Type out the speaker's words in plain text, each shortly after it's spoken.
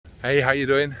Hey, how you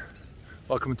doing?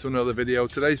 Welcome to another video.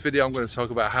 Today's video I'm going to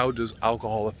talk about how does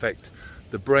alcohol affect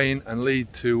the brain and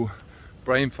lead to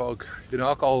brain fog. You know,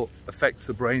 alcohol affects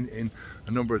the brain in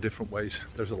a number of different ways.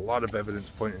 There's a lot of evidence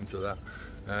pointing to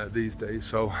that these days.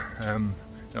 So,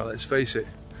 let's face it,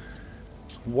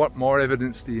 what more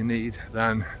evidence do you need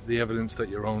than the evidence that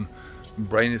your own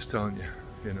brain is telling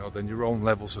you, than your own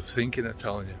levels of thinking are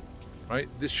telling you, right?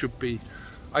 This should be,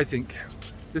 I think,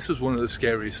 this is one of the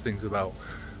scariest things about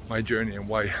my journey and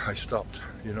why I stopped,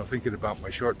 thinking about my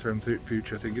short-term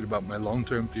future, thinking about my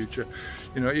long-term future.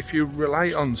 If you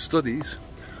rely on studies,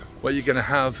 what you're going to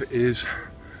have is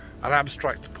an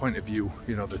abstract point of view.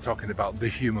 They're talking about the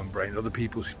human brain, other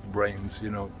people's brains.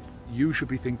 You should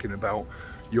be thinking about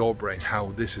your brain,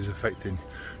 how this is affecting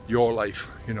your life.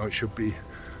 It should be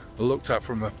looked at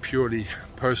from a purely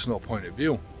personal point of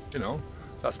view.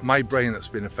 That's my brain that's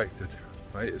been affected,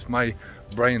 right? It's my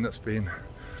brain that's been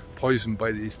poisoned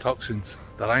by these toxins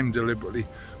that I'm deliberately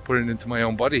putting into my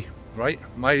own body, right?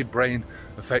 My brain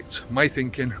affects my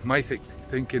thinking,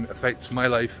 thinking affects my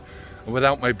life, and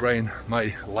without my brain,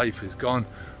 my life is gone,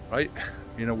 right?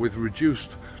 With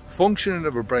reduced functioning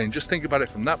of a brain, just think about it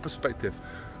from that perspective,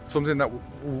 something that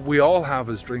we all have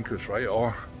as drinkers, right?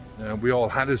 Or we all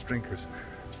had as drinkers.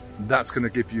 That's going to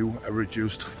give you a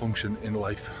reduced function in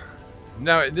life.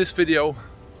 Now, in this video,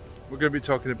 we're going to be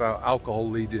talking about alcohol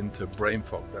leading to brain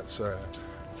fog. That's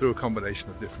through a combination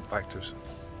of different factors.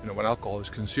 When alcohol is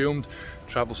consumed, it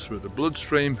travels through the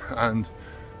bloodstream and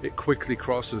it quickly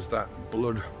crosses that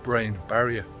blood-brain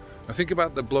barrier. Now think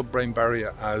about the blood-brain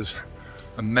barrier as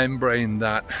a membrane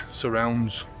that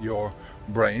surrounds your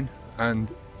brain and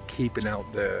keeping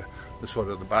out the sort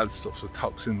of the bad stuff, the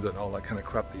toxins and all that kind of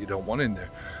crap that you don't want in there.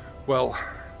 Well,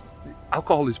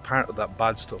 alcohol is part of that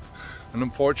bad stuff, and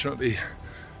unfortunately,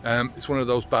 it's one of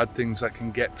those bad things that can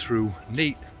get through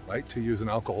neat, right? To use an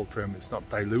alcohol term, it's not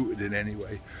diluted in any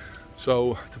way.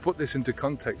 So to put this into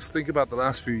context, think about the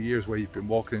last few years where you've been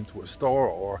walking into a store,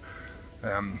 or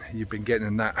you've been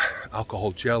getting that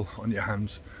alcohol gel on your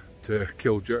hands to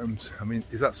kill germs. I mean,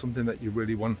 is that something that you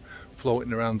really want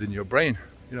floating around in your brain?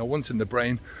 Once in the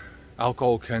brain,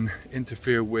 alcohol can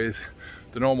interfere with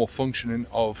the normal functioning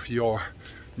of your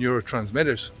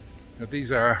neurotransmitters.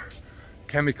 These are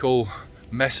chemical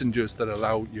messengers that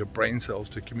allow your brain cells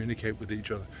to communicate with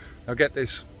each other. Now get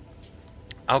this,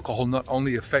 alcohol not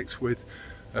only affects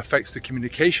the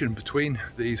communication between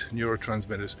these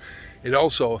neurotransmitters, it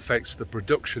also affects the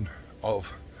production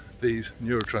of these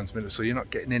neurotransmitters, so you're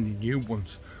not getting any new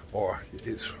ones, or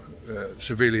it's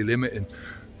severely limiting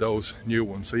those new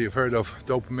ones. So you've heard of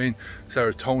dopamine,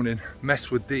 serotonin,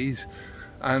 mess with these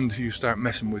and you start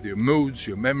messing with your moods,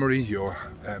 your memory, your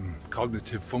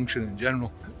cognitive function in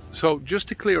general. So just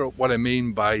to clear up what I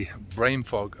mean by brain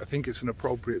fog, I think it's an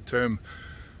appropriate term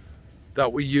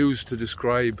that we use to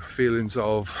describe feelings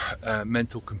of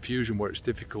mental confusion, where it's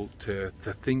difficult to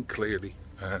think clearly,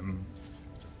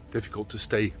 difficult to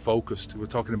stay focused. We're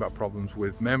talking about problems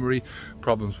with memory,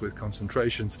 problems with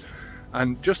concentrations,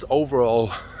 and just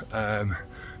overall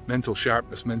mental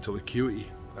sharpness, mental acuity.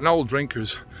 And all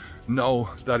drinkers know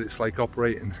that it's like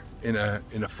operating in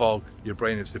a fog. Your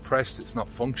brain is depressed, it's not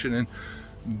functioning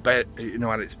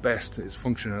at its best, it's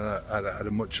functioning at a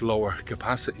much lower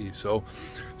capacity. So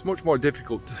it's much more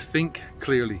difficult to think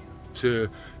clearly, to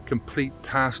complete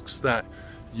tasks that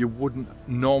you wouldn't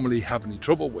normally have any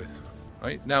trouble with,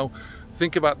 right? Now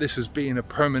think about this as being a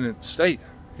permanent state,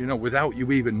 without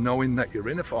you even knowing that you're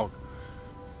in a fog.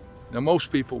 Now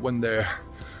most people, when they're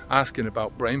asking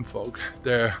about brain fog,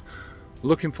 they're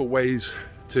looking for ways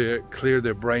to clear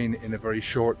their brain in a very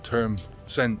short-term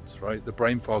sense, right? The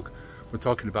brain fog we're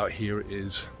talking about here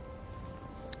is,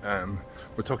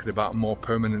 we're talking about a more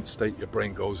permanent state your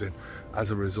brain goes in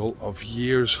as a result of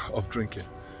years of drinking.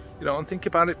 And think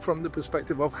about it from the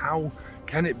perspective of how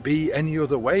can it be any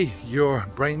other way? Your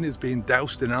brain is being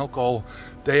doused in alcohol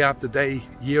day after day,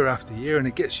 year after year, and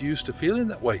it gets used to feeling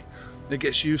that way. It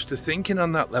gets used to thinking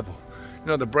on that level.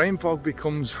 The brain fog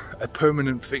becomes a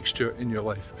permanent fixture in your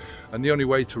life, and the only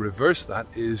way to reverse that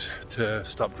is to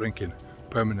stop drinking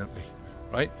permanently,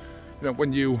 right?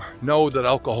 When you know that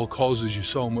alcohol causes you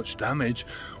so much damage,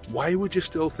 why would you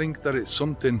still think that it's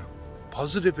something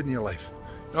positive in your life?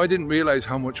 I didn't realize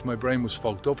how much my brain was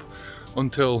fogged up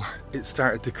until it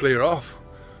started to clear off,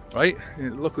 right?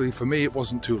 Luckily for me, it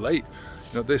wasn't too late.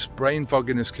 This brain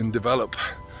fogginess can develop.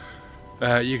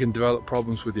 You can develop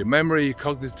problems with your memory,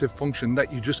 cognitive function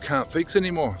that you just can't fix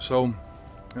anymore. So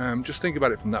just think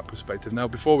about it from that perspective. Now,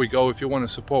 before we go, if you want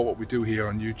to support what we do here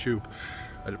on YouTube,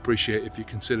 I'd appreciate if you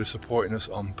consider supporting us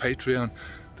on Patreon.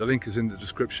 The link is in the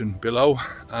description below,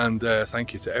 and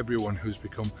thank you to everyone who's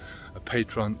become a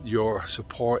patron. Your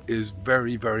support is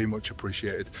very, very much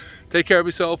appreciated. Take care of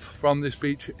yourself from this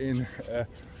beach in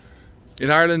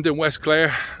Ireland, in West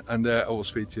Clare, and I will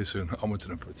speak to you soon. Onwards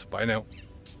and upwards. Bye now.